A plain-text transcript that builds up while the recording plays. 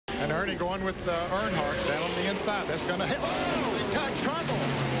And Ernie going with Earnhardt down on the inside. That's going to hit. Oh, he touched trouble.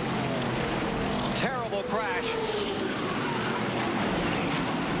 Terrible crash.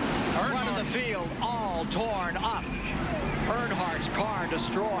 Front of the field all torn up. Earnhardt's car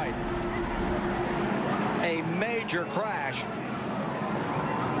destroyed. A major crash.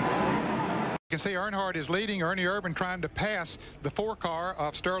 You can see Earnhardt is leading. Ernie Irvan trying to pass the 4 car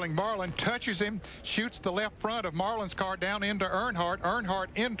of Sterling Marlin, touches him, shoots the left front of Marlin's car down into Earnhardt.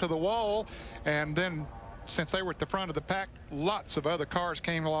 Earnhardt into the wall, and then since they were at the front of the pack, lots of other cars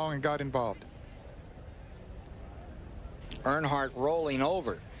came along and got involved. Earnhardt rolling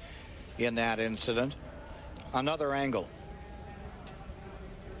over in that incident. Another angle.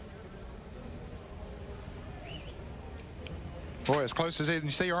 Boy, as close as it, you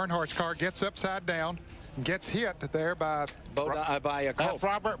see Earnhardt's car gets upside down and gets hit there by a Cope. That's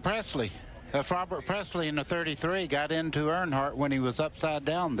Robert Presley. That's Robert Presley in the 33 got into Earnhardt when he was upside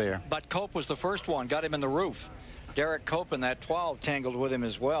down there. But Cope was the first one, got him in the roof. Derek Cope in that 12 tangled with him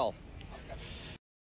as well.